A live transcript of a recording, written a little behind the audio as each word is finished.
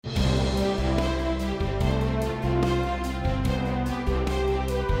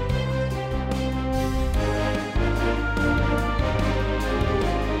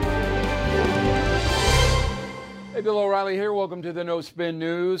Hey, Bill O'Reilly here. Welcome to the No Spin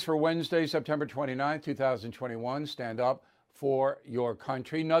News for Wednesday, September 29th, 2021. Stand up for your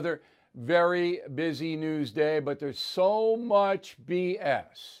country. Another very busy news day, but there's so much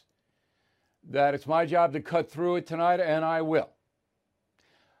BS that it's my job to cut through it tonight, and I will.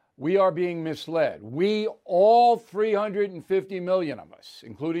 We are being misled. We, all 350 million of us,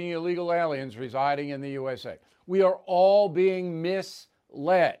 including illegal aliens residing in the USA, we are all being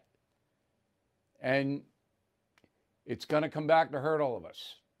misled. And it's going to come back to hurt all of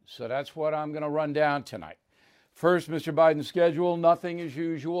us. So that's what I'm going to run down tonight. First, Mr. Biden's schedule, nothing as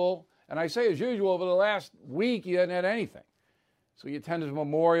usual. And I say as usual, over the last week, he hasn't had anything. So he attended a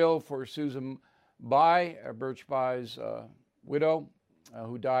memorial for Susan Bai, Birch Bai's widow,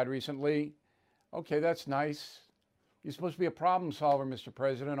 who died recently. Okay, that's nice. You're supposed to be a problem solver, Mr.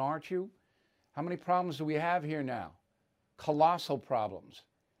 President, aren't you? How many problems do we have here now? Colossal problems.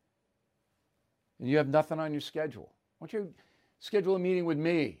 And you have nothing on your schedule. Why don't you schedule a meeting with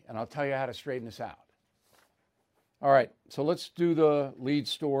me, and I'll tell you how to straighten this out. All right, so let's do the lead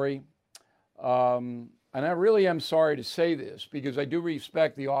story. And I really am sorry to say this because I do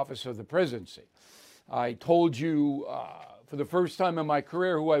respect the office of the presidency. I told you for the first time in my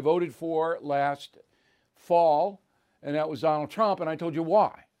career who I voted for last fall, and that was Donald Trump, and I told you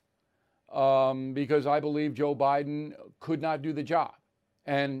why. Because I believe Joe Biden could not do the job,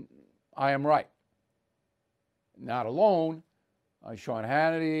 and I am right. Not alone. Sean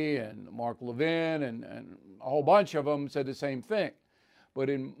Hannity and Mark Levin and a whole bunch of them said the same thing. But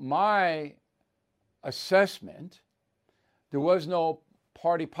in my assessment, there was no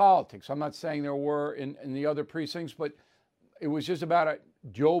party politics. I'm not saying there were in the other precincts, but it was just about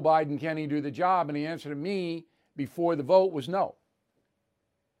Joe Biden, can he do the job? And the answer to me before the vote was no.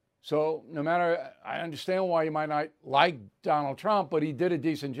 So no matter, I understand why you might not like Donald Trump, but he did a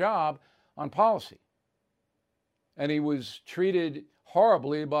decent job on policy. And he was treated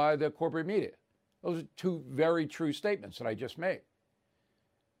horribly by the corporate media. Those are two very true statements that I just made.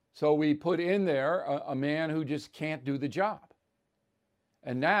 So we put in there a man who just can't do the job.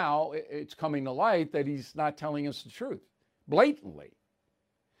 And now it's coming to light that he's not telling us the truth, blatantly.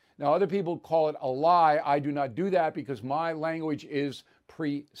 Now, other people call it a lie. I do not do that because my language is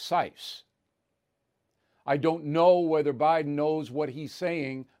precise. I don't know whether Biden knows what he's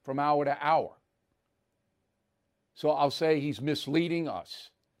saying from hour to hour. So I'll say he's misleading us.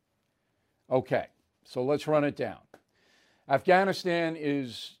 Okay, so let's run it down. Afghanistan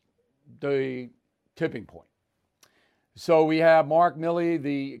is the tipping point. So we have Mark Milley,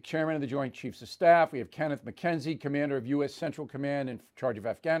 the chairman of the Joint Chiefs of Staff. We have Kenneth McKenzie, commander of U.S. Central Command in charge of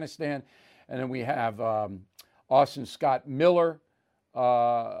Afghanistan. And then we have Austin Scott Miller,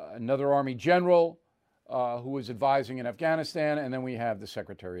 another Army general who was advising in Afghanistan. And then we have the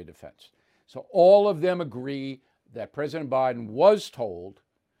Secretary of Defense. So all of them agree that President Biden was told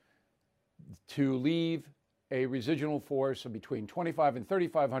to leave a residual force of between 2,500 and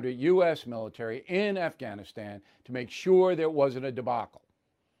 3,500 U.S. military in Afghanistan to make sure there wasn't a debacle.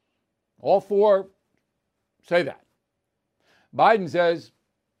 All four say that. Biden says,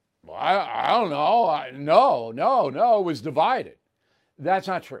 well, I don't know. No, it was divided. That's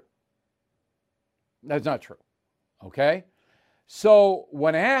not true. That's not true. Okay? So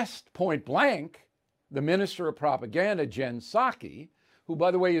when asked point blank, the Minister of Propaganda, Jen Psaki, who,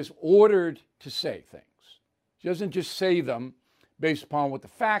 by the way, is ordered to say things. She doesn't just say them based upon what the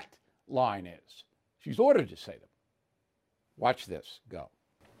fact line is. She's ordered to say them. Watch this. Go.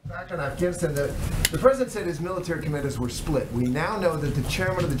 Back on Afghanistan, the president said his military commanders were split. We now know that the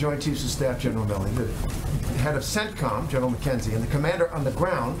chairman of the Joint Chiefs of Staff, General Milley, the head of CENTCOM, General McKenzie, and the commander on the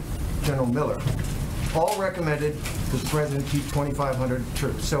ground, General Miller, all recommended that the president keep 2,500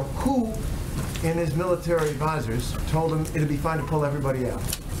 troops. So who in his military advisors told him it'd be fine to pull everybody out?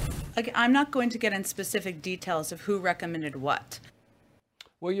 I'm not going to get in specific details of who recommended what.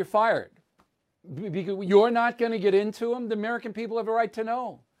 Well, you're fired. Because you're not going to get into them. The American people have a right to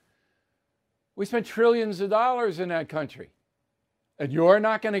know. We spent trillions of dollars in that country. And you're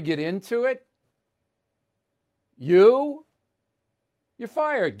not going to get into it? You're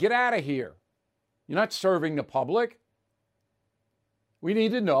fired. Get out of here. You're not serving the public. We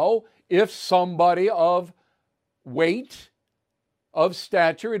need to know if somebody of weight, of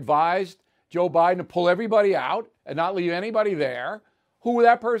stature, advised Joe Biden to pull everybody out and not leave anybody there, who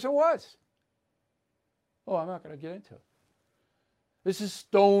that person was. Oh, I'm not going to get into it. This is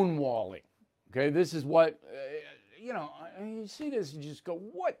stonewalling. Okay, this is what, you see this, you just go,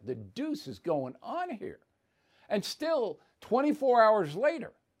 what the deuce is going on here? And still, 24 hours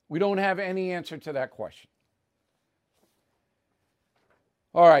later, we don't have any answer to that question.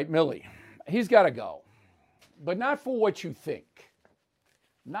 All right, Milley, he's got to go. but not for what you think.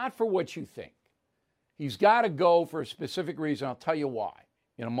 Not for what you think. He's got to go for a specific reason. I'll tell you why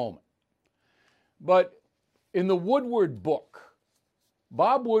in a moment. But in the Woodward book,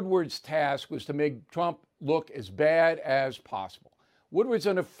 Bob Woodward's task was to make Trump look as bad as possible. Woodward's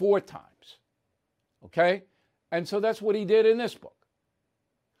done it 4 times. Okay? And so that's what he did in this book.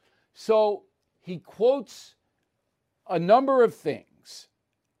 So he quotes a number of things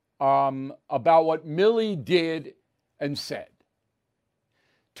about what Milley did and said.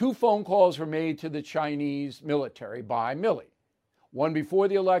 2 phone calls were made to the Chinese military by Milley. One before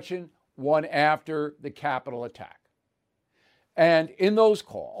the election, one after the Capitol attack. And in those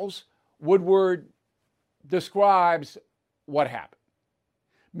calls, Woodward describes what happened.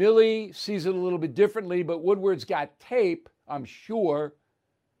 Milley sees it a little bit differently, but Woodward's got tape, I'm sure,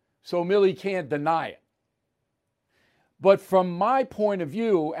 so Milley can't deny it. But from my point of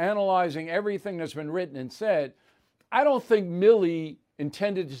view, analyzing everything that's been written and said, I don't think Milley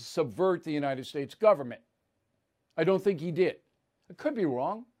intended to subvert the United States government. I don't think he did. I could be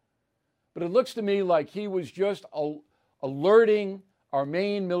wrong, but it looks to me like he was just alerting our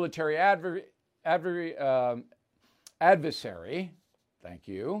main military adversary, thank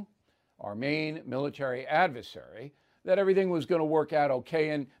you, our main military adversary, that everything was going to work out okay,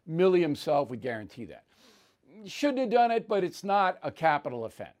 and Milley himself would guarantee that. Shouldn't have done it, but it's not a capital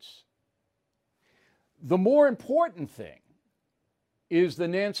offense. The more important thing is the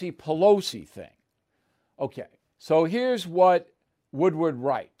Nancy Pelosi thing. Okay, so here's what Woodward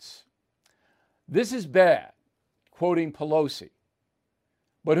writes. This is bad, quoting Pelosi.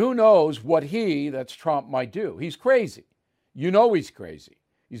 But who knows what he, that's Trump, might do. He's crazy. You know he's crazy.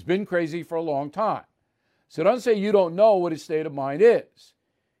 He's been crazy for a long time. So don't say you don't know what his state of mind is.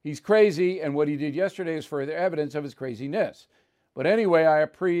 He's crazy, and what he did yesterday is further evidence of his craziness. But anyway, I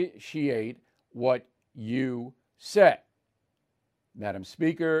appreciate what you said. Madam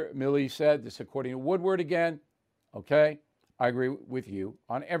Speaker, Milley said, this according to Woodward again, okay, I agree with you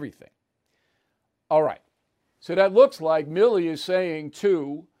on everything. All right, so that looks like Milley is saying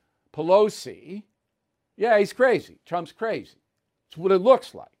to Pelosi, yeah, he's crazy. Trump's crazy. That's what it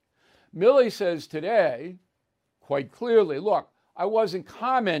looks like. Milley says today, quite clearly, look, I wasn't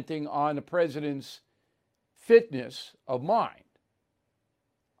commenting on the president's fitness of mind.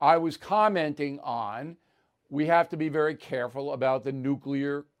 I was commenting on we have to be very careful about the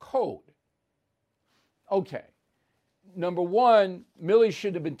nuclear code. Okay, number one, Milley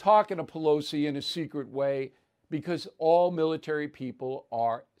should have been talking to Pelosi in a secret way because all military people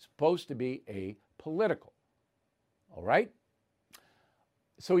are supposed to be apolitical. All right?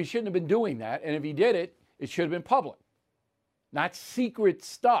 So he shouldn't have been doing that, and if he did it, it should have been public, not secret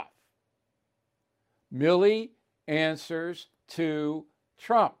stuff. Milley answers to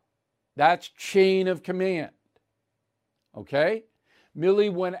Trump. That's chain of command. Okay?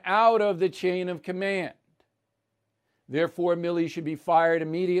 Milley went out of the chain of command. Therefore, Milley should be fired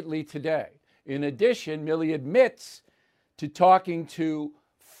immediately today. In addition, Milley admits to talking to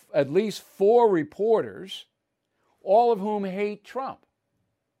at least 4 reporters, all of whom hate Trump,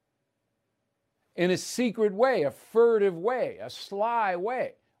 in a secret way, a furtive way, a sly way.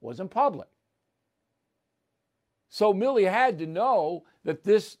 It wasn't public. So Milley had to know that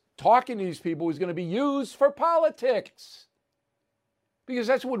this talking to these people was going to be used for politics. Because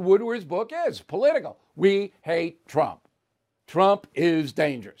that's what Woodward's book is, political. We hate Trump. Trump is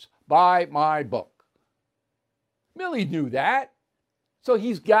dangerous. Buy my book. Milley knew that. So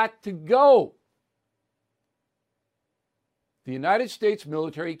he's got to go. The United States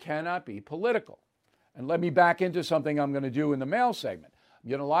military cannot be political. And let me back into something I'm going to do in the mail segment. I'm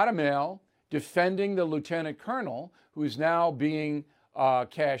getting a lot of mail defending the lieutenant colonel who is now being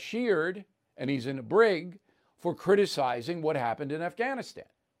cashiered, and he's in a brig, for criticizing what happened in Afghanistan.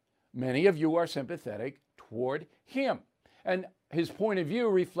 Many of you are sympathetic toward him, and his point of view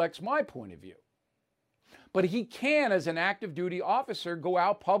reflects my point of view. But he can, as an active duty officer, go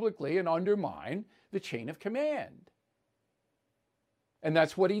out publicly and undermine the chain of command. And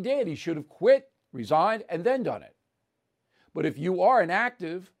that's what he did. He should have quit, resigned, and then done it. But if you are an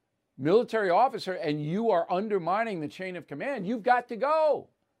active military officer and you are undermining the chain of command, you've got to go.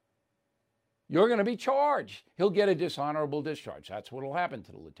 You're going to be charged. He'll get a dishonorable discharge. That's what will happen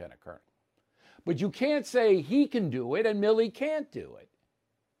to the lieutenant colonel. But you can't say he can do it and Milley can't do it.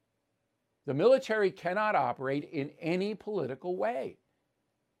 The military cannot operate in any political way.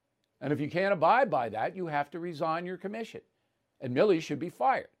 And if you can't abide by that, you have to resign your commission. And Milley should be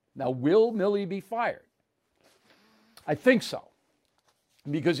fired. Now, will Milley be fired? I think so,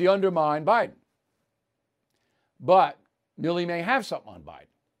 because he undermined Biden. But Milley may have something on Biden.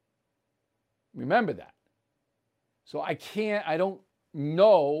 Remember that. So I don't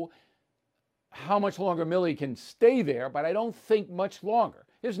know how much longer Milley can stay there, but I don't think much longer.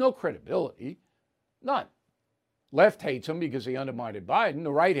 He has no credibility, none. Left hates him because he undermined Biden.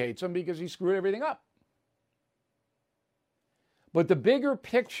 The right hates him because he screwed everything up. But the bigger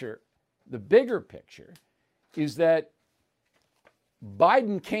picture is that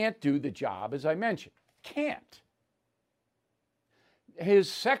Biden can't do the job, as I mentioned. Can't.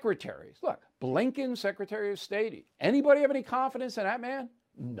 His secretaries, look, Blinken, Secretary of State, anybody have any confidence in that man?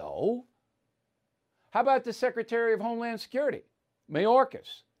 No. How about the Secretary of Homeland Security,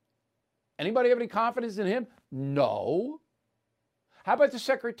 Mayorkas? Anybody have any confidence in him? No. How about the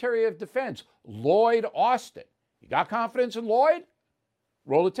Secretary of Defense, Lloyd Austin? You got confidence in Lloyd?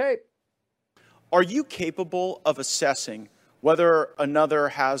 Roll the tape. Are you capable of assessing whether another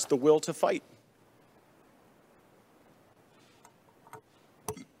has the will to fight?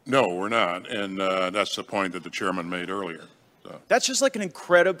 No, we're not. And that's the point that the chairman made earlier. So. That's just like an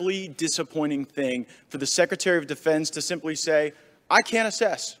incredibly disappointing thing for the Secretary of Defense to simply say, I can't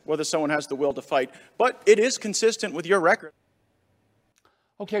assess whether someone has the will to fight, but it is consistent with your record.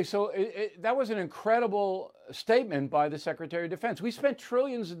 Okay, so that was an incredible statement by the Secretary of Defense. We spent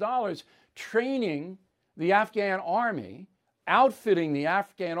trillions of dollars training the Afghan army, outfitting the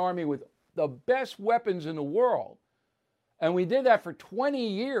Afghan army with the best weapons in the world. And we did that for 20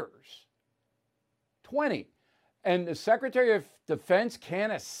 years. 20. And the Secretary of Defense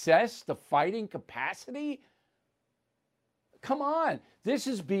can't assess the fighting capacity? Come on. This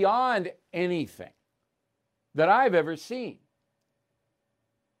is beyond anything that I've ever seen.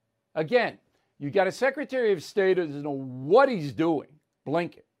 Again, you got a Secretary of State who doesn't know what he's doing,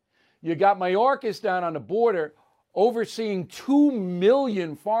 Blinken. You got Mayorkas down on the border overseeing 2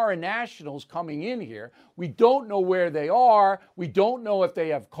 million foreign nationals coming in here. We don't know where they are. We don't know if they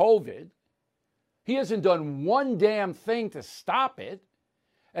have COVID. He hasn't done one damn thing to stop it.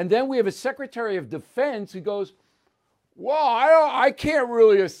 And then we have a Secretary of Defense who goes, well, I can't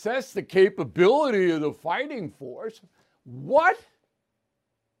really assess the capability of the fighting force. What?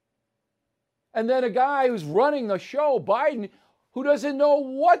 And then a guy who's running the show, Biden, who doesn't know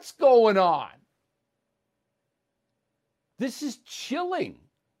what's going on. This is chilling.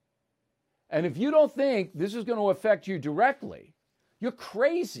 And if you don't think this is going to affect you directly, you're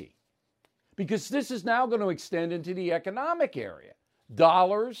crazy. Because this is now going to extend into the economic area.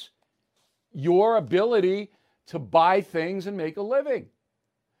 Dollars, your ability to buy things and make a living.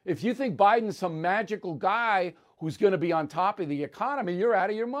 If you think Biden's some magical guy who's going to be on top of the economy, you're out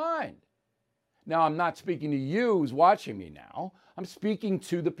of your mind. Now, I'm not speaking to you who's watching me now. I'm speaking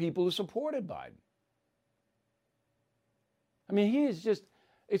to the people who supported Biden. I mean,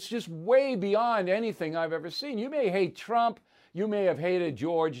 it's just way beyond anything I've ever seen. You may hate Trump. You may have hated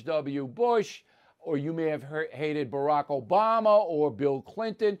George W. Bush, or you may have hated Barack Obama or Bill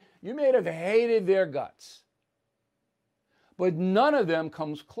Clinton. You may have hated their guts. But none of them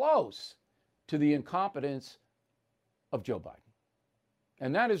comes close to the incompetence of Joe Biden.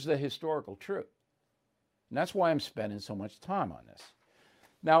 And that is the historical truth. And that's why I'm spending so much time on this.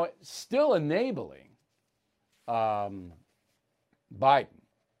 Now, still enabling Biden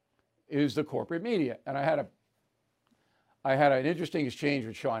is the corporate media. And I had an interesting exchange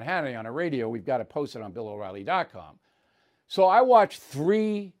with Sean Hannity on the radio. We've got it posted on BillO'Reilly.com. So I watched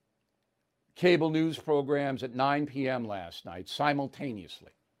 3 cable news programs at 9 p.m. last night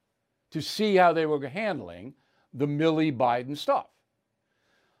simultaneously to see how they were handling the Milley-Biden stuff.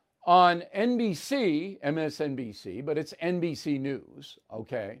 On NBC, MSNBC, but it's NBC News,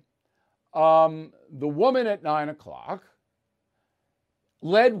 okay, the woman at 9 o'clock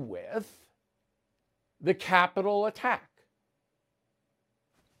led with the Capitol attack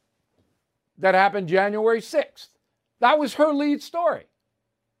that happened January 6th. That was her lead story.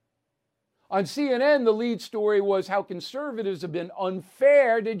 On CNN, the lead story was how conservatives have been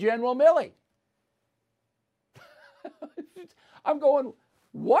unfair to General Milley. I'm going,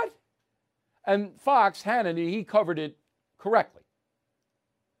 what? And Fox, Hannity, he covered it correctly.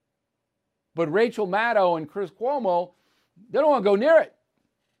 But Rachel Maddow and Chris Cuomo, they don't want to go near it.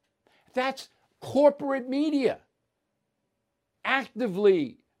 That's corporate media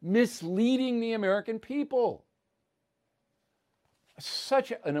actively misleading the American people.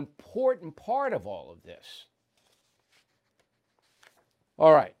 Such an important part of all of this.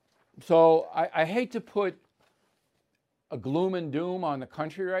 All right. So I hate to put a gloom and doom on the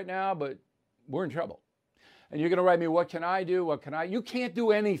country right now, but we're in trouble. And you're going to write me, what can I do? What can I? You can't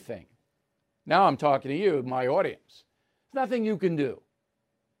do anything. Now I'm talking to you, my audience. There's nothing you can do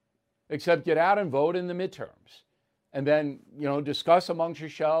except get out and vote in the midterms. And then, discuss amongst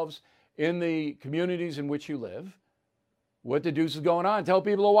yourselves in the communities in which you live what the deuce is going on. Tell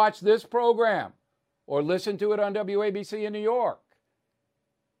people to watch this program or listen to it on WABC in New York,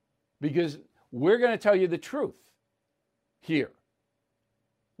 because we're going to tell you the truth here,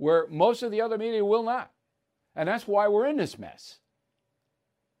 where most of the other media will not. And that's why we're in this mess.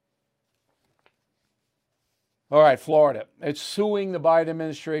 All right, Florida. It's suing the Biden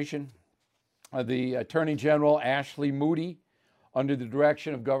administration. The Attorney General, Ashley Moody, under the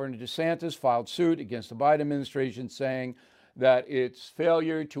direction of Governor DeSantis, filed suit against the Biden administration, saying that its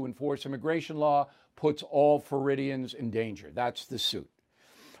failure to enforce immigration law puts all Floridians in danger. That's the suit.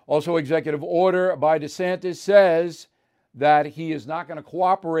 Also, executive order by DeSantis says that he is not going to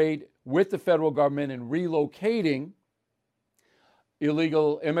cooperate with the federal government in relocating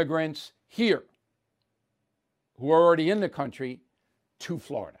illegal immigrants here who are already in the country to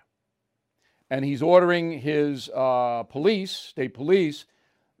Florida. And he's ordering his police, state police,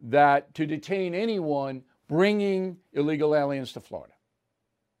 that to detain anyone bringing illegal aliens to Florida.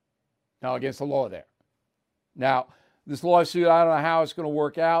 Now, against the law there. Now, this lawsuit, I don't know how it's going to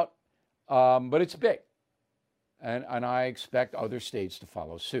work out, but it's big. And I expect other states to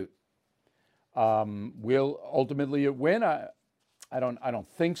follow suit. Will ultimately it win? I don't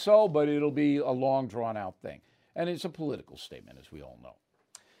think so, but it'll be a long, drawn-out thing. And it's a political statement, as we all know.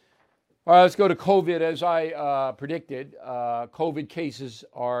 All right, let's go to COVID. As I predicted, COVID cases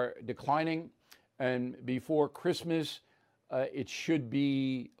are declining. And before Christmas, it should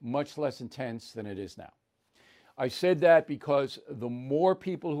be much less intense than it is now. I said that because the more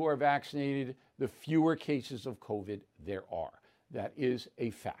people who are vaccinated, the fewer cases of COVID there are. That is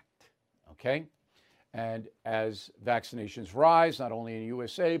a fact, okay? And as vaccinations rise, not only in the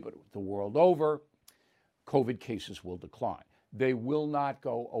USA, but the world over, COVID cases will decline. They will not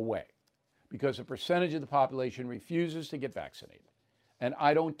go away because a percentage of the population refuses to get vaccinated. And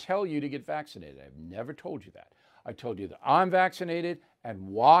I don't tell you to get vaccinated. I've never told you that. I told you that I'm vaccinated and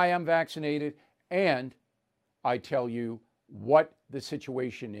why I'm vaccinated, and I tell you what the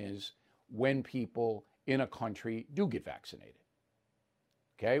situation is when people in a country do get vaccinated.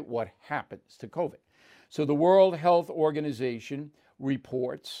 Okay, what happens to COVID? So the World Health Organization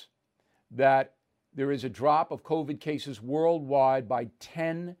reports that there is a drop of COVID cases worldwide by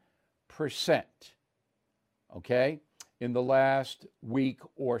 10%, okay, in the last week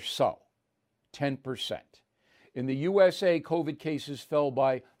or so, 10%. In the USA, COVID cases fell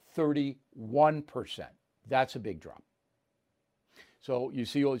by 31%. That's a big drop. So you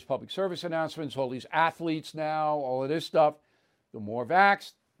see all these public service announcements, all these athletes now, all of this stuff. The more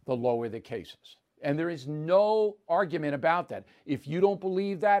vaxxed, the lower the cases. And there is no argument about that. If you don't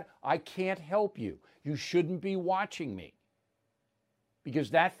believe that, I can't help you. You shouldn't be watching me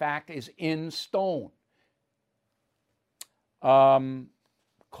because that fact is in stone. COVID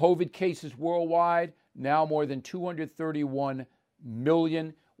cases worldwide, now more than 231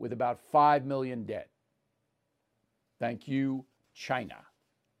 million, with about 5 million dead. Thank you, China.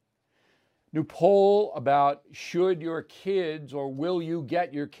 New poll about should your kids or will you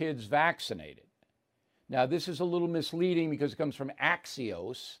get your kids vaccinated? Now, this is a little misleading because it comes from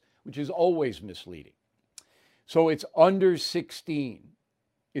Axios, which is always misleading. So it's under 16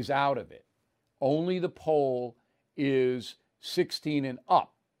 is out of it. Only the poll is 16 and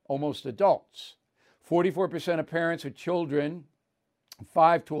up, almost adults. 44% of parents with children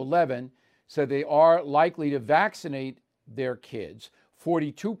 5 to 11 said they are likely to vaccinate their kids.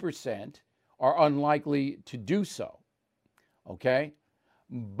 42% are unlikely to do so, okay?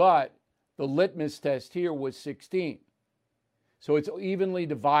 But the litmus test here was 16. So it's evenly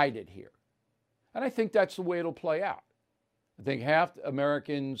divided here. And I think that's the way it'll play out. I think half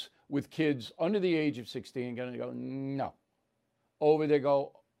Americans with kids under the age of 16 are going to go, no. Over they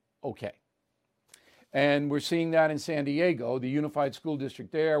go, okay. And we're seeing that in San Diego. The Unified School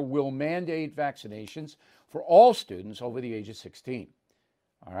District there will mandate vaccinations for all students over the age of 16.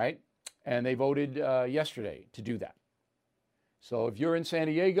 All right? And they voted yesterday to do that. So if you're in San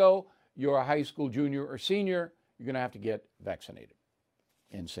Diego, you're a high school junior or senior, you're going to have to get vaccinated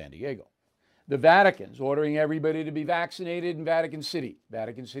in San Diego. The Vatican's ordering everybody to be vaccinated in Vatican City.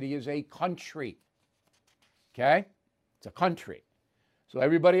 Vatican City is a country. Okay? It's a country. So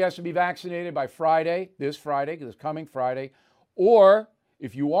everybody has to be vaccinated by Friday, this coming Friday. Or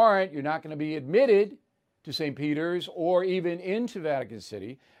if you aren't, you're not going to be admitted to St. Peter's or even into Vatican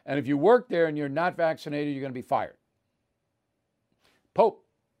City. And if you work there and you're not vaccinated, you're going to be fired. Pope.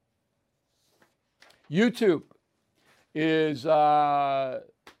 YouTube is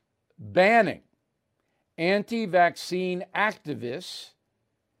banning anti-vaccine activists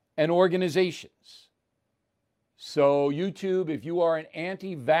and organizations. So YouTube, if you are an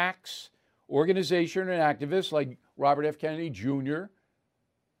anti-vax organization or an activist, like Robert F. Kennedy Jr.,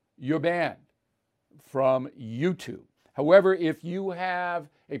 you're banned from YouTube. However, if you have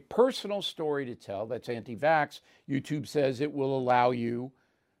a personal story to tell that's anti-vax, YouTube says it will allow you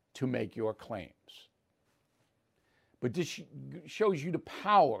to make your claims. But this shows you the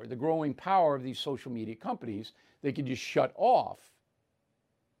power, the growing power of these social media companies. They can just shut off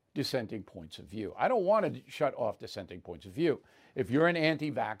dissenting points of view. I don't want to shut off dissenting points of view. If you're an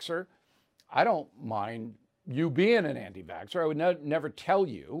anti-vaxxer, I don't mind you being an anti-vaxxer. I would never tell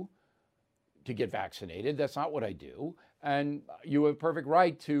you to get vaccinated. That's not what I do. And you have perfect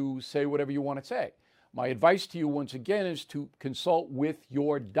right to say whatever you want to say. My advice to you, once again, is to consult with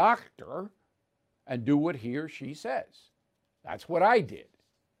your doctor and do what he or she says. That's what I did.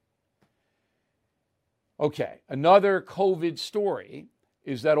 Okay, another COVID story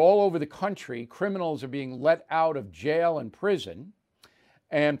is that all over the country, criminals are being let out of jail and prison,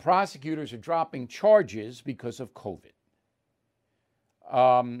 and prosecutors are dropping charges because of COVID.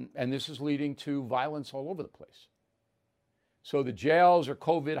 And this is leading to violence all over the place. So the jails are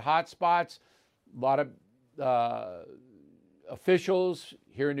COVID hotspots. A lot of officials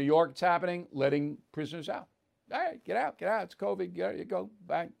here in New York, it's happening, letting prisoners out. All right, get out, it's COVID, there you go,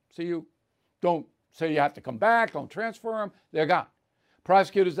 bye, see you. Don't say you have to come back, don't transfer them, they're gone.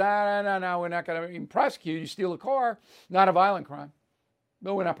 Prosecutors, no, we're not going to even prosecute. You steal a car, not a violent crime.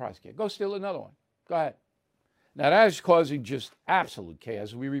 No, we're not prosecuting. Go steal another one. Go ahead. Now, that is causing just absolute chaos.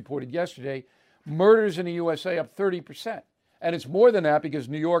 As we reported yesterday, murders in the USA up 30%. And it's more than that because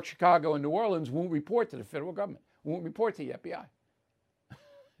New York, Chicago, and New Orleans won't report to the federal government, won't report to the FBI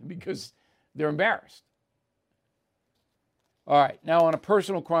because they're embarrassed. All right, now on a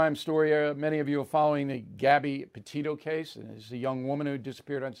personal crime story, many of you are following the Gabby Petito case. And this is a young woman who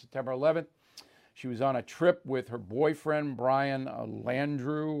disappeared on September 11th. She was on a trip with her boyfriend, Brian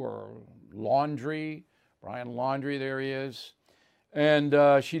Laundrie. Brian Laundrie, there he is. And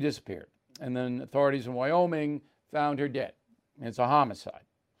she disappeared. And then authorities in Wyoming found her dead. It's a homicide.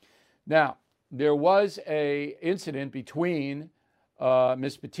 Now, there was an incident between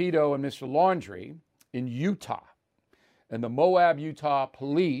Ms. Petito and Mr. Laundrie in Utah. And the Moab, Utah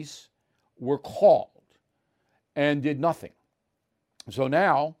police were called and did nothing. So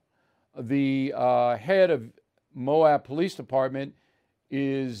now the head of Moab Police Department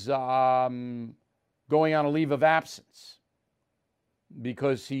is going on a leave of absence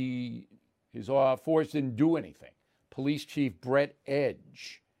because his force didn't do anything. Police Chief Brett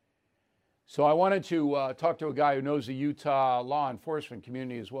Edge. So I wanted to talk to a guy who knows the Utah law enforcement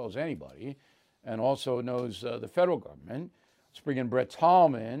community as well as anybody, and also knows the federal government. Let's bring in Brett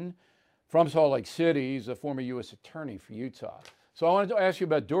Tolman from Salt Lake City. He's a former U.S. attorney for Utah. So I wanted to ask you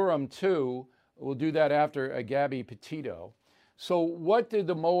about Durham, too. We'll do that after Gabby Petito. So what did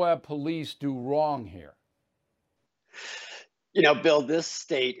the Moab police do wrong here? You know, Bill, this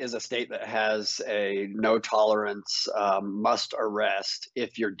state is a state that has a no tolerance, must arrest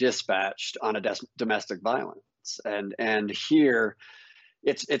if you're dispatched on a domestic violence. And here,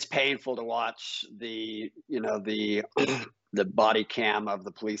 it's painful to watch the body cam of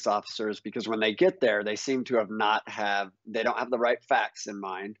the police officers, because when they get there, they seem to they don't have the right facts in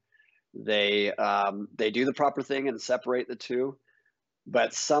mind. They do the proper thing and separate the two.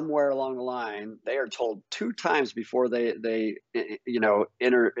 But somewhere along the line, they are told 2 times before they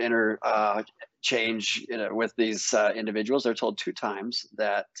interchange with these individuals. They're told 2 times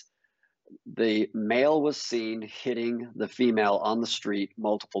that the male was seen hitting the female on the street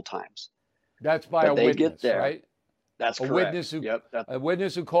multiple times. That's by a witness, right? That's correct. A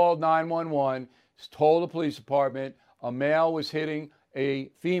witness who called 911 told the police department a male was hitting a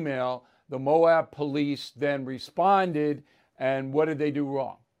female. The Moab police then responded. And what did they do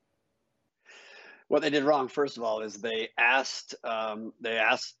wrong? What they did wrong, first of all, is they asked,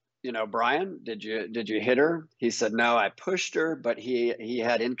 Brian, did you hit her? He said, no, I pushed her, but he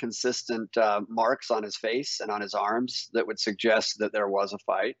had inconsistent marks on his face and on his arms that would suggest that there was a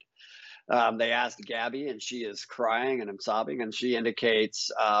fight. They asked Gabby, and she is crying and sobbing, and she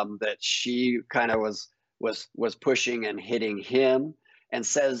indicates that she kind of was pushing and hitting him, and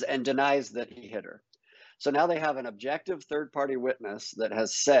denies that he hit her. So now they have an objective third-party witness that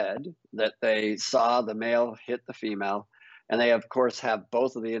has said that they saw the male hit the female, and they, of course, have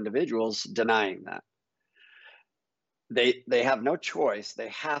both of the individuals denying that. They have no choice. They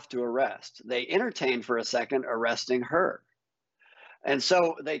have to arrest. They entertain for a second arresting her. And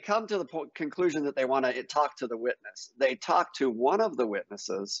so they come to the conclusion that they want to talk to the witness. They talk to one of the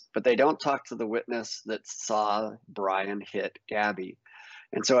witnesses, but they don't talk to the witness that saw Brian hit Gabby.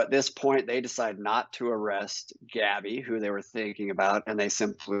 And so at this point, they decide not to arrest Gabby, who they were thinking about, and they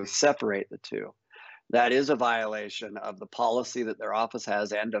simply separate the two. That is a violation of the policy that their office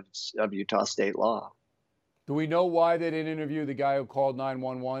has and of Utah state law. Do we know why they didn't interview the guy who called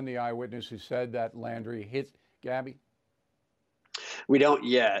 911, the eyewitness who said that Laundrie hit Gabby? We don't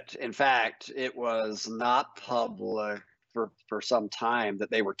yet. In fact, it was not public for some time that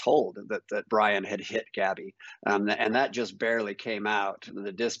they were told that Brian had hit Gabby. And that just barely came out.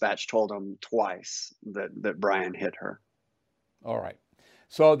 The dispatch told them twice that Brian hit her. All right.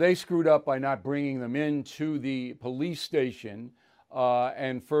 So they screwed up by not bringing them into the police station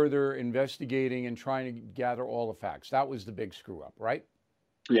and further investigating and trying to gather all the facts. That was the big screw up, right?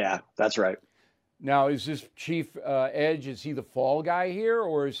 Yeah, that's right. Now, is this Chief Edge, is he the fall guy here,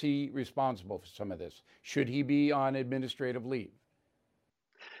 or is he responsible for some of this? Should he be on administrative leave?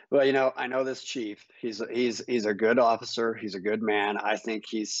 Well, I know this chief. He's a good officer. He's a good man. I think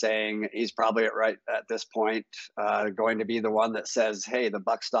he's saying he's probably right at this point going to be the one that says, "Hey, the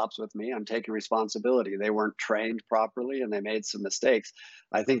buck stops with me. I'm taking responsibility. They weren't trained properly and they made some mistakes."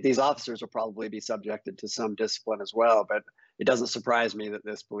 I think these officers will probably be subjected to some discipline as well. But it doesn't surprise me that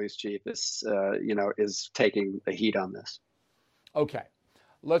this police chief is taking the heat on this. Okay,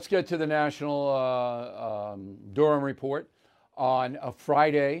 let's get to the National Durham report. On a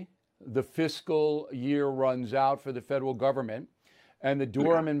Friday, the fiscal year runs out for the federal government, and the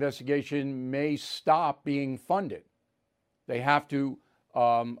Durham investigation may stop being funded. They have to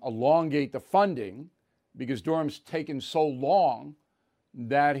elongate the funding because Durham's taken so long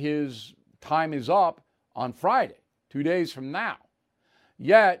that his time is up on Friday, 2 days from now.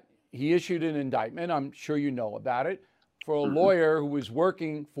 Yet, he issued an indictment, I'm sure you know about it, for a lawyer who was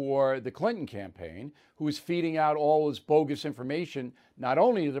working for the Clinton campaign, who was feeding out all this bogus information, not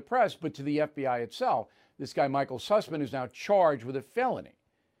only to the press, but to the FBI itself. This guy, Michael Sussman, is now charged with a felony.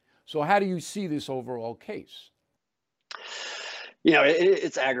 So how do you see this overall case?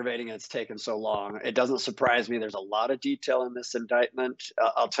 It's aggravating and it's taken so long. It doesn't surprise me. There's a lot of detail in this indictment.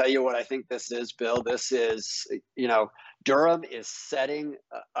 I'll tell you what I think this is, Bill. This is, Durham is setting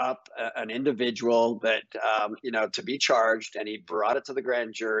up an individual that, to be charged, and he brought it to the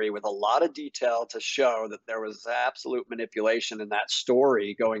grand jury with a lot of detail to show that there was absolute manipulation in that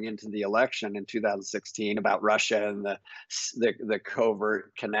story going into the election in 2016 about Russia and the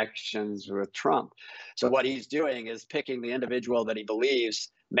covert connections with Trump. So what he's doing is picking the individual that he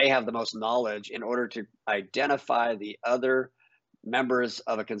believes may have the most knowledge in order to identify the other members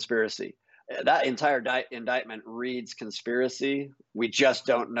of a conspiracy. That entire indictment reads conspiracy. We just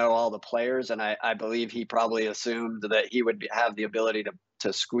don't know all the players. And I believe he probably assumed that he would have the ability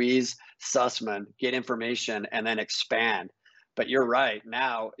to squeeze Sussman, get information, and then expand. But you're right.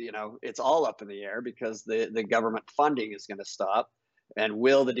 Now, it's all up in the air because the government funding is going to stop. And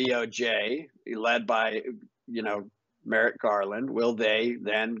will the DOJ, led by, Merrick Garland, will they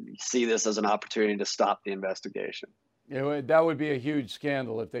then see this as an opportunity to stop the investigation? That would be a huge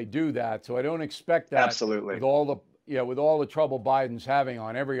scandal if they do that. So I don't expect that. Absolutely. With all the trouble Biden's having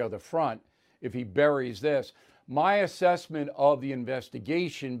on every other front, if he buries this. My assessment of the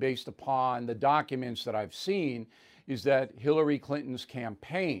investigation, based upon the documents that I've seen, is that Hillary Clinton's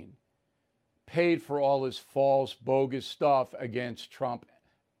campaign paid for all this false, bogus stuff against Trump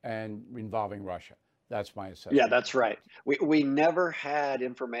and involving Russia. That's my assessment. Yeah, that's right. We never had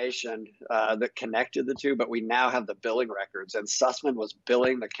information that connected the two, but we now have the billing records. And Sussman was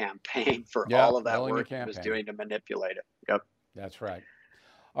billing the campaign for all of that work he was doing to manipulate it. Yep. That's right.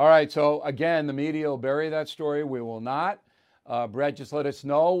 All right. So, again, the media will bury that story. We will not. Brett, just let us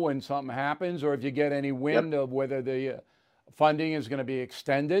know when something happens or if you get any wind of whether the funding is going to be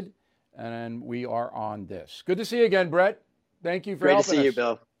extended. And we are on this. Good to see you again, Brett. Thank you for helping us. Great to see you,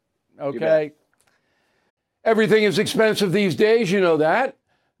 Bill. Okay. Everything is expensive these days, you know that.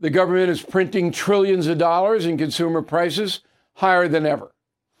 The government is printing trillions of dollars and consumer prices higher than ever.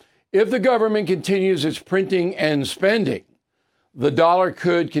 If the government continues its printing and spending, the dollar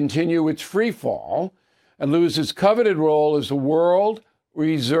could continue its free fall and lose its coveted role as the world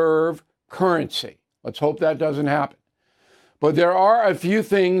reserve currency. Let's hope that doesn't happen. But there are a few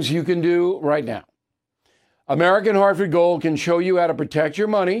things you can do right now. American Hartford Gold can show you how to protect your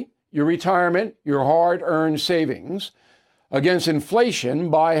money, your retirement, your hard-earned savings against inflation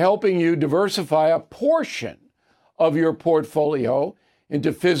by helping you diversify a portion of your portfolio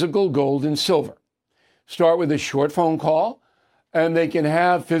into physical gold and silver. Start with a short phone call, and they can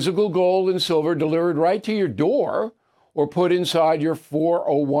have physical gold and silver delivered right to your door or put inside your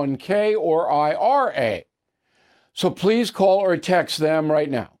 401k or IRA. So please call or text them right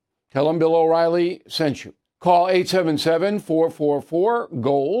now. Tell them Bill O'Reilly sent you. Call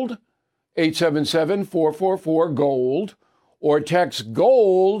 877-444-GOLD, 877-444-GOLD, or text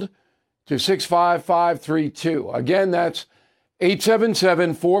GOLD to 65532. Again, that's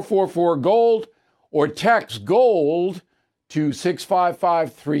 877-444-GOLD or text GOLD to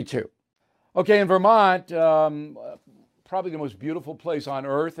 65532. Okay, in Vermont, probably the most beautiful place on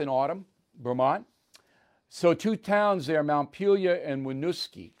earth in autumn, Vermont. So two towns there, Montpelier and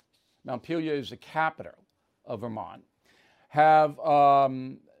Winooski. Montpelier is the capital of Vermont, have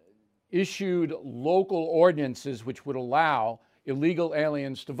issued local ordinances which would allow illegal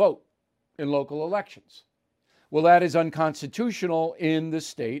aliens to vote in local elections. Well, that is unconstitutional in the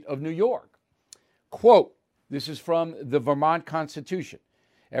state of New York. Quote, this is from the Vermont Constitution.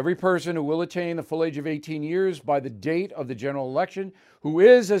 Every person who will attain the full age of 18 years by the date of the general election, who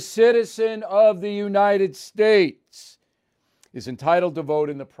is a citizen of the United States, is entitled to vote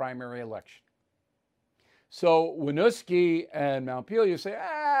in the primary election. So Winooski and Montpelier say,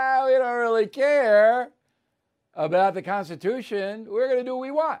 we don't really care about the Constitution. We're going to do what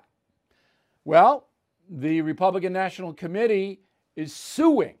we want. Well, the Republican National Committee is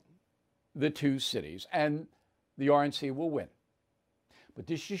suing the two cities, and the RNC will win. But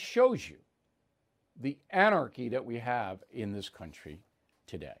this just shows you the anarchy that we have in this country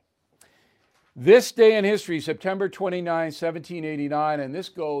today. This day in history, September 29, 1789, and this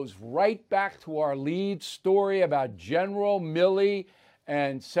goes right back to our lead story about General Milley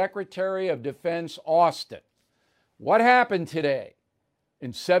and Secretary of Defense Austin. What happened today in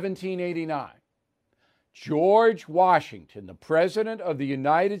 1789? George Washington, the President of the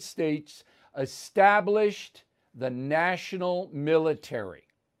United States, established the national military.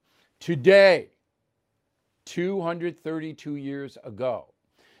 Today, 232 years ago.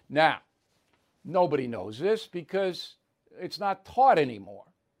 Now, nobody knows this because it's not taught anymore.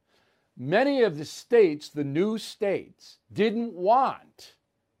 Many of the states, the new states, didn't want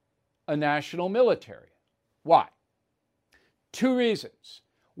a national military. Why? Two reasons.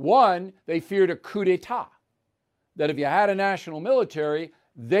 One, they feared a coup d'etat, that if you had a national military,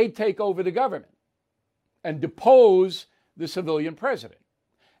 they'd take over the government and depose the civilian president.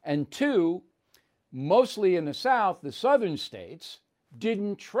 And two, mostly in the South, the southern states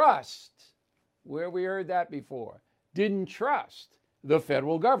didn't trust, where we heard that before, didn't trust the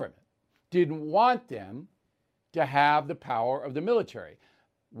federal government, didn't want them to have the power of the military.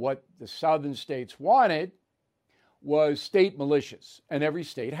 What the southern states wanted was state militias, and every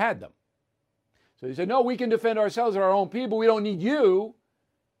state had them. So they said, no, we can defend ourselves and our own people. We don't need you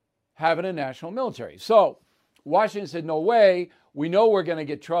having a national military. So Washington said, no way. We know we're going to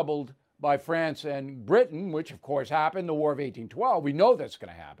get troubled by France and Britain, which of course happened, the War of 1812. We know that's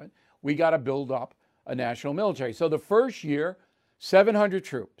going to happen. We got to build up a national military. So the first year, 700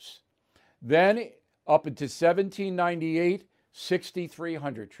 troops. Then up into 1798,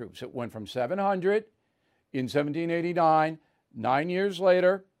 6,300 troops. It went from 700 in 1789. 9 years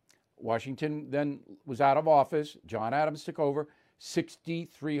later, Washington then was out of office. John Adams took over.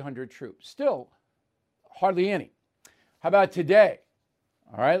 6,300 troops. Still, hardly any. How about today?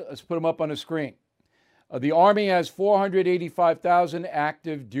 All right, let's put them up on the screen. The Army has 485,000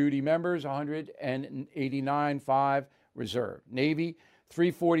 active duty members, 189,500 reserve. Navy,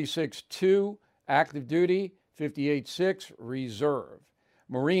 346,200 active duty, 58,600 reserve.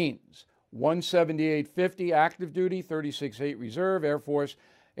 Marines, 178,50 active duty, 36,800 reserve. Air Force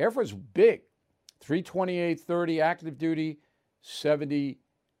big, 328,30 active duty,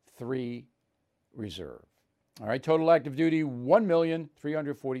 73 reserve. All right, total active duty,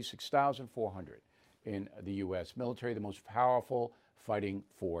 1,346,400 in the U.S. military, the most powerful fighting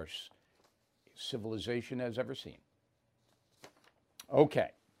force civilization has ever seen.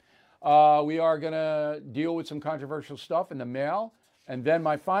 Okay, we are going to deal with some controversial stuff in the mail. And then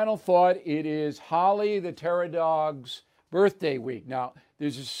my final thought, it is Holly the Terror Dog's birthday week. Now,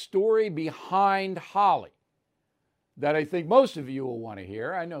 there's a story behind Holly that I think most of you will want to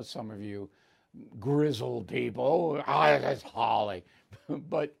hear. I know some of you grizzled people, that's Holly.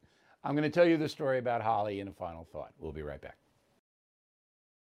 But I'm going to tell you the story about Holly in a final thought. We'll be right back.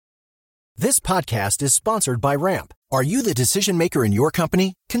 This podcast is sponsored by Ramp. Are you the decision maker in your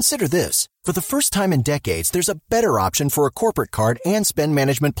company? Consider this. For the first time in decades, there's a better option for a corporate card and spend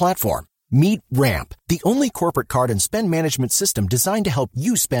management platform. Meet Ramp, the only corporate card and spend management system designed to help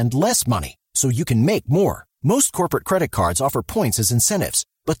you spend less money so you can make more. Most corporate credit cards offer points as incentives,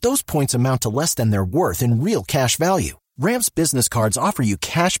 but those points amount to less than their worth in real cash value. Ramp's business cards offer you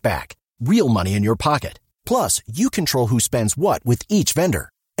cash back, real money in your pocket. Plus, you control who spends what with each vendor.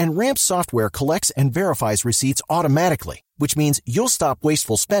 And Ramp's software collects and verifies receipts automatically, which means you'll stop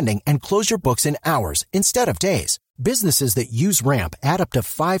wasteful spending and close your books in hours instead of days. Businesses that use Ramp add up to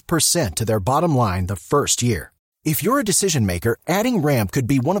 5% to their bottom line the first year. If you're a decision maker, adding Ramp could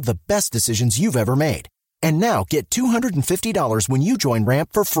be one of the best decisions you've ever made. And now get $250 when you join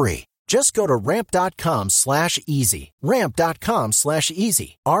Ramp for free. Just go to ramp.com/easy.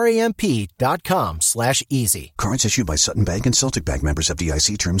 Ramp.com/easy. RAMP.com/easy. Cards issued by Sutton Bank and Celtic Bank, members of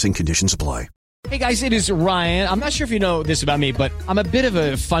FDIC. Terms and conditions apply. Hey guys, it is Ryan. I'm not sure if you know this about me, but I'm a bit of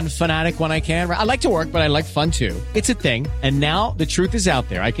a fun fanatic when I can. I like to work, but I like fun too. It's a thing. And now the truth is out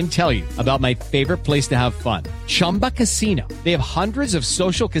there. I can tell you about my favorite place to have fun. Chumba Casino. They have hundreds of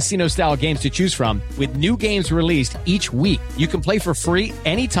social casino style games to choose from with new games released each week. You can play for free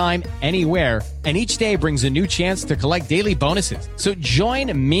anytime, anywhere. And each day brings a new chance to collect daily bonuses. So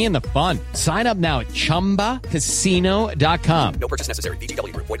join me in the fun. Sign up now at ChumbaCasino.com. No purchase necessary.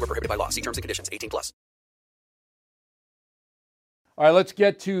 VGW. Void where prohibited by law. See terms and conditions. 18+. All right, let's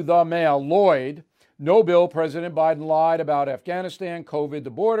get to the mail. Lloyd, no bill. President Biden lied about Afghanistan, COVID, the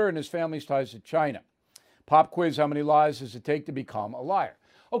border, and his family's ties to China. Pop quiz, how many lies does it take to become a liar?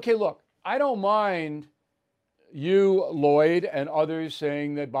 Okay, look, I don't mind you, Lloyd, and others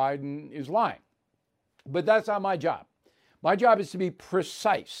saying that Biden is lying. But that's not my job. My job is to be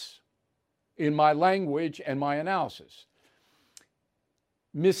precise in my language and my analysis.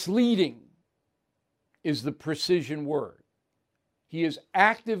 Misleading is the precision word. He is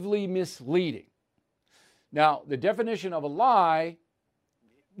actively misleading. Now, the definition of a lie,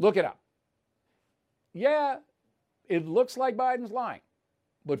 look it up. Yeah, it looks like Biden's lying.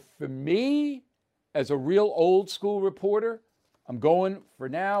 But for me, as a real old school reporter, I'm going for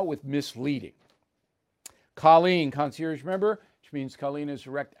now with misleading. Colleen, concierge member, which means Colleen has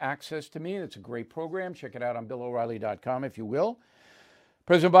direct access to me. It's a great program. Check it out on BillO'Reilly.com if you will.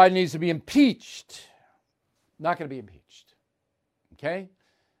 President Biden needs to be impeached. Not going to be impeached. Okay?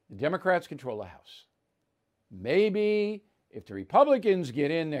 The Democrats control the House. Maybe if the Republicans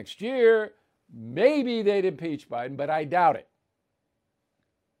get in next year, maybe they'd impeach Biden, but I doubt it.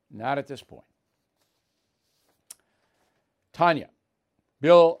 Not at this point. Tanya,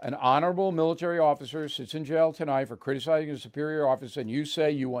 Bill, an honorable military officer sits in jail tonight for criticizing a superior officer, and you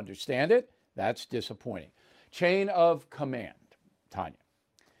say you understand it? That's disappointing. Chain of command, Tanya.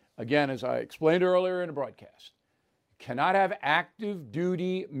 Again, as I explained earlier in the broadcast, you cannot have active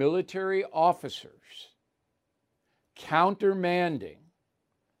duty military officers countermanding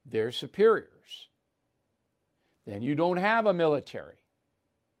their superiors. Then you don't have a military.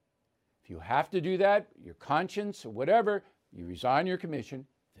 If you have to do that, your conscience or whatever, you resign your commission,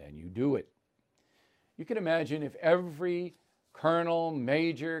 then you do it. You can imagine if every colonel,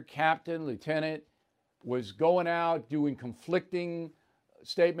 major, captain, lieutenant was going out doing conflicting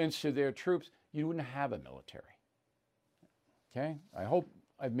statements to their troops, you wouldn't have a military. Okay? I hope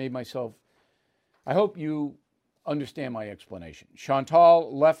you understand my explanation.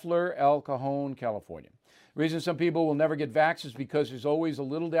 Chantal Leffler, El Cajon, California. The reason some people will never get vaxxed is because there's always a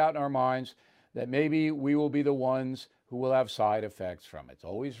little doubt in our minds that maybe we will be the ones who will have side effects from it. It's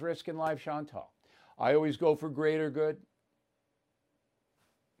always risk in life, Chantal. I always go for greater good.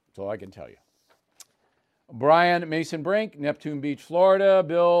 That's all I can tell you. Brian Mason Brink, Neptune Beach, Florida.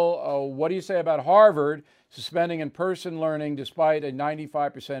 Bill, what do you say about Harvard suspending in-person learning despite a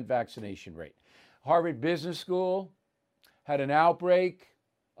 95% vaccination rate? Harvard Business School had an outbreak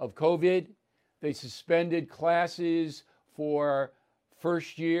of COVID. They suspended classes for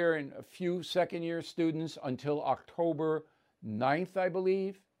first year and a few second year students until October 9th, I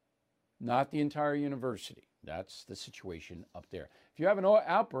believe. Not the entire university. That's the situation up there. If you have an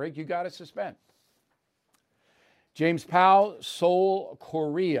outbreak, you got to suspend. James Powell, Seoul,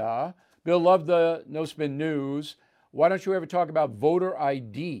 Korea. Bill, love the No Spin News. Why don't you ever talk about voter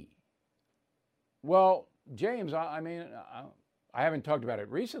ID? Well, James, I haven't talked about it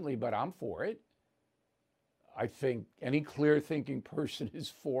recently, but I'm for it. I think any clear-thinking person is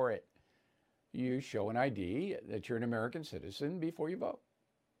for it. You show an ID that you're an American citizen before you vote.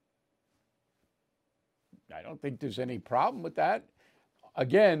 I don't think there's any problem with that.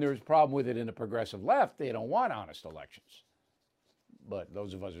 Again, there's a problem with it in the progressive left. They don't want honest elections. But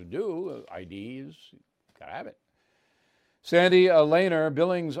those of us who do, ID is, got to have it. Sandy Lehner,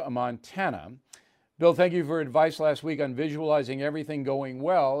 Billings, Montana. Bill, thank you for advice last week on visualizing everything going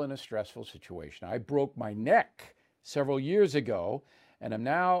well in a stressful situation. I broke my neck several years ago and am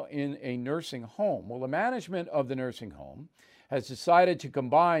now in a nursing home. Well, the management of the nursing home has decided to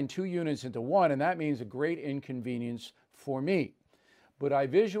combine 2 units into one, and that means a great inconvenience for me. But I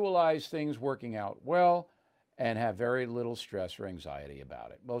visualize things working out well and have very little stress or anxiety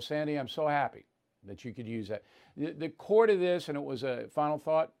about it. Well, Sandy, I'm so happy that you could use that. The core to this, and it was a final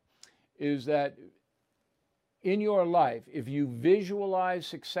thought, is that in your life, if you visualize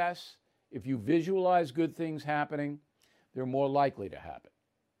success, if you visualize good things happening, they're more likely to happen.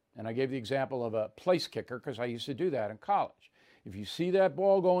 And I gave the example of a place kicker because I used to do that in college. If you see that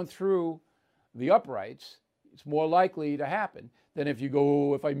ball going through the uprights, it's more likely to happen than if you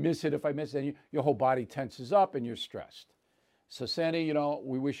go, if I miss it, then your whole body tenses up and you're stressed. So Sandy,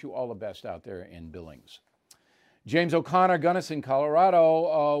 we wish you all the best out there in Billings. James O'Connor, Gunnison,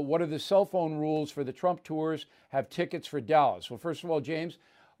 Colorado. What are the cell phone rules for the Trump tours? Have tickets for Dallas? Well, first of all, James,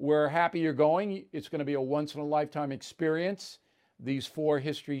 we're happy you're going. It's going to be a once-in-a-lifetime experience, these 4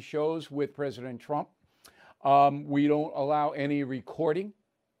 history shows with President Trump. We don't allow any recording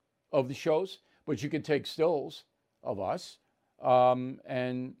of the shows, but you can take stills of us.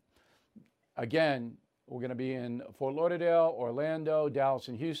 And again, we're going to be in Fort Lauderdale, Orlando, Dallas,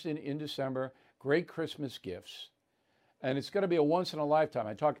 and Houston in December. Great Christmas gifts. And it's going to be a once-in-a-lifetime.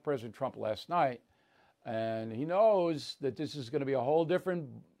 I talked to President Trump last night, and he knows that this is going to be a whole different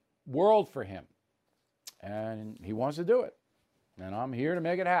world for him. And he wants to do it. And I'm here to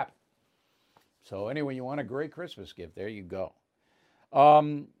make it happen. So anyway, you want a great Christmas gift, there you go.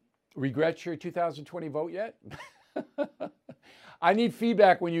 Regret your 2020 vote yet? I need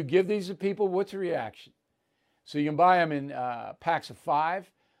feedback when you give these to people. What's the reaction? So you can buy them in packs of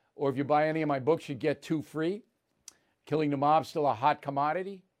 5, or if you buy any of my books, you get 2 free. Killing the Mob's still a hot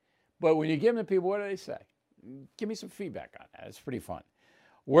commodity. But when you give them to people, what do they say? Give me some feedback on that. It's pretty fun.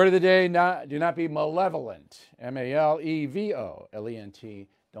 Word of the day, do not be malevolent. M-A-L-E-V-O-L-E-N-T.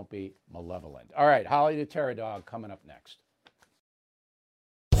 Don't be malevolent. All right, Holly the Terror Dog coming up next.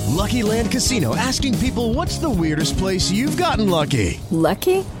 Lucky Land Casino, asking people, what's the weirdest place you've gotten lucky?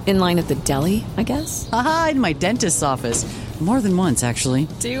 Lucky? In line at the deli, I guess? Aha, in my dentist's office. More than once, actually.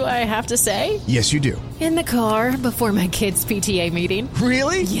 Do I have to say? Yes, you do. In the car before my kids' PTA meeting.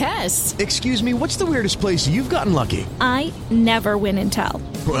 Really? Yes. Excuse me, what's the weirdest place you've gotten lucky? I never win and tell.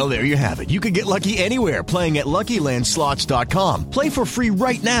 Well, there you have it. You can get lucky anywhere, playing at LuckyLandSlots.com. Play for free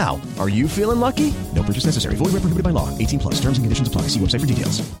right now. Are you feeling lucky? No purchase necessary. Void where prohibited by law. 18+. Terms and conditions apply. See website for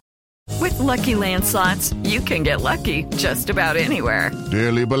details. With Lucky Land Slots, you can get lucky just about anywhere.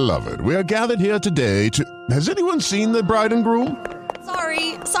 Dearly beloved, we are gathered here today to... Has anyone seen the bride and groom?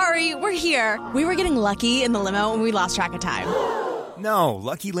 Sorry, we're here. We were getting lucky in the limo and we lost track of time. No,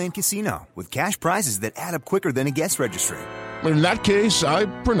 Lucky Land Casino, with cash prizes that add up quicker than a guest registry. In that case, I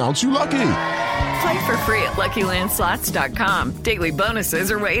pronounce you lucky. Play for free at LuckyLandSlots.com. Daily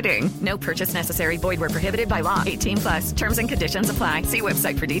bonuses are waiting. No purchase necessary. Void where prohibited by law. 18+. Terms and conditions apply. See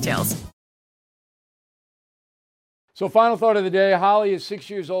website for details. So final thought of the day, Holly is 6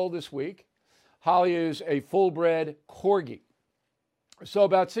 years old this week. Holly is a full-bred Corgi. So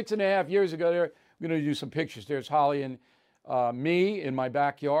about 6.5 years ago, I'm going to do some pictures. There's Holly and me in my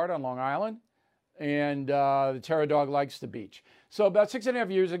backyard on Long Island. And the Terror Dog likes the beach. So about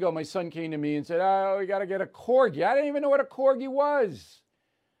 6.5 years ago, my son came to me and said, oh, we got to get a Corgi. I didn't even know what a Corgi was.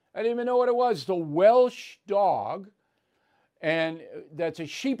 I didn't even know what it was. It's a Welsh dog, and that's a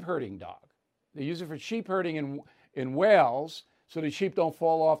sheep herding dog. They use it for sheep herding in Wales so the sheep don't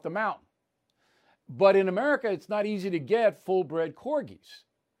fall off the mountain. But in America, it's not easy to get full-bred Corgis.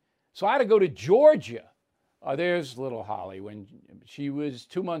 So I had to go to Georgia. There's little Holly when she was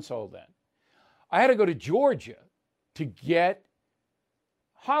 2 months old then. I had to go to Georgia to get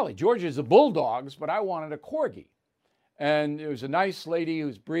Holly. Georgia's the Bulldogs, but I wanted a Corgi. And there was a nice lady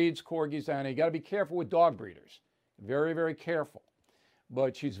who breeds Corgis down there. You got to be careful with dog breeders. Very, very careful.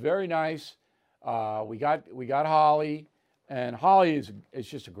 But she's very nice. We got Holly, and Holly is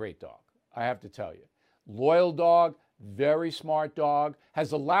just a great dog, I have to tell you. Loyal dog, very smart dog,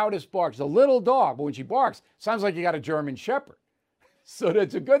 has the loudest barks. A little dog, but when she barks, sounds like you got a German Shepherd. So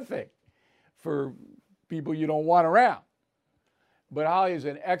that's a good thing for people you don't want around. But Holly is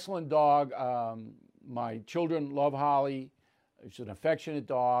an excellent dog. My children love Holly. She's an affectionate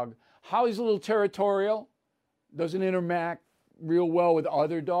dog. Holly's a little territorial, doesn't interact real well with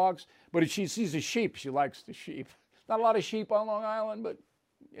other dogs, but if she sees a sheep, she likes the sheep. Not a lot of sheep on Long Island, but,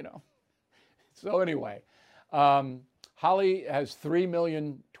 you know. So anyway, Holly has 3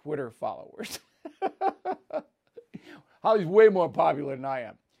 million Twitter followers. Holly's way more popular than I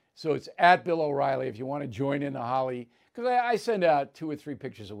am. So it's at Bill O'Reilly if you want to join in the Holly, because I send out 2 or 3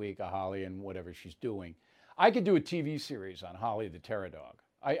 pictures a week of Holly and whatever she's doing. I could do a TV series on Holly the Terror Dog.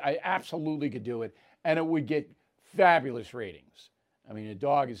 I absolutely could do it, and it would get fabulous ratings. I mean, the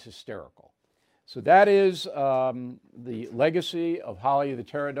dog is hysterical. So that is the legacy of Holly the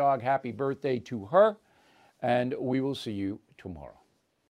Terror Dog. Happy birthday to her, and we will see you tomorrow.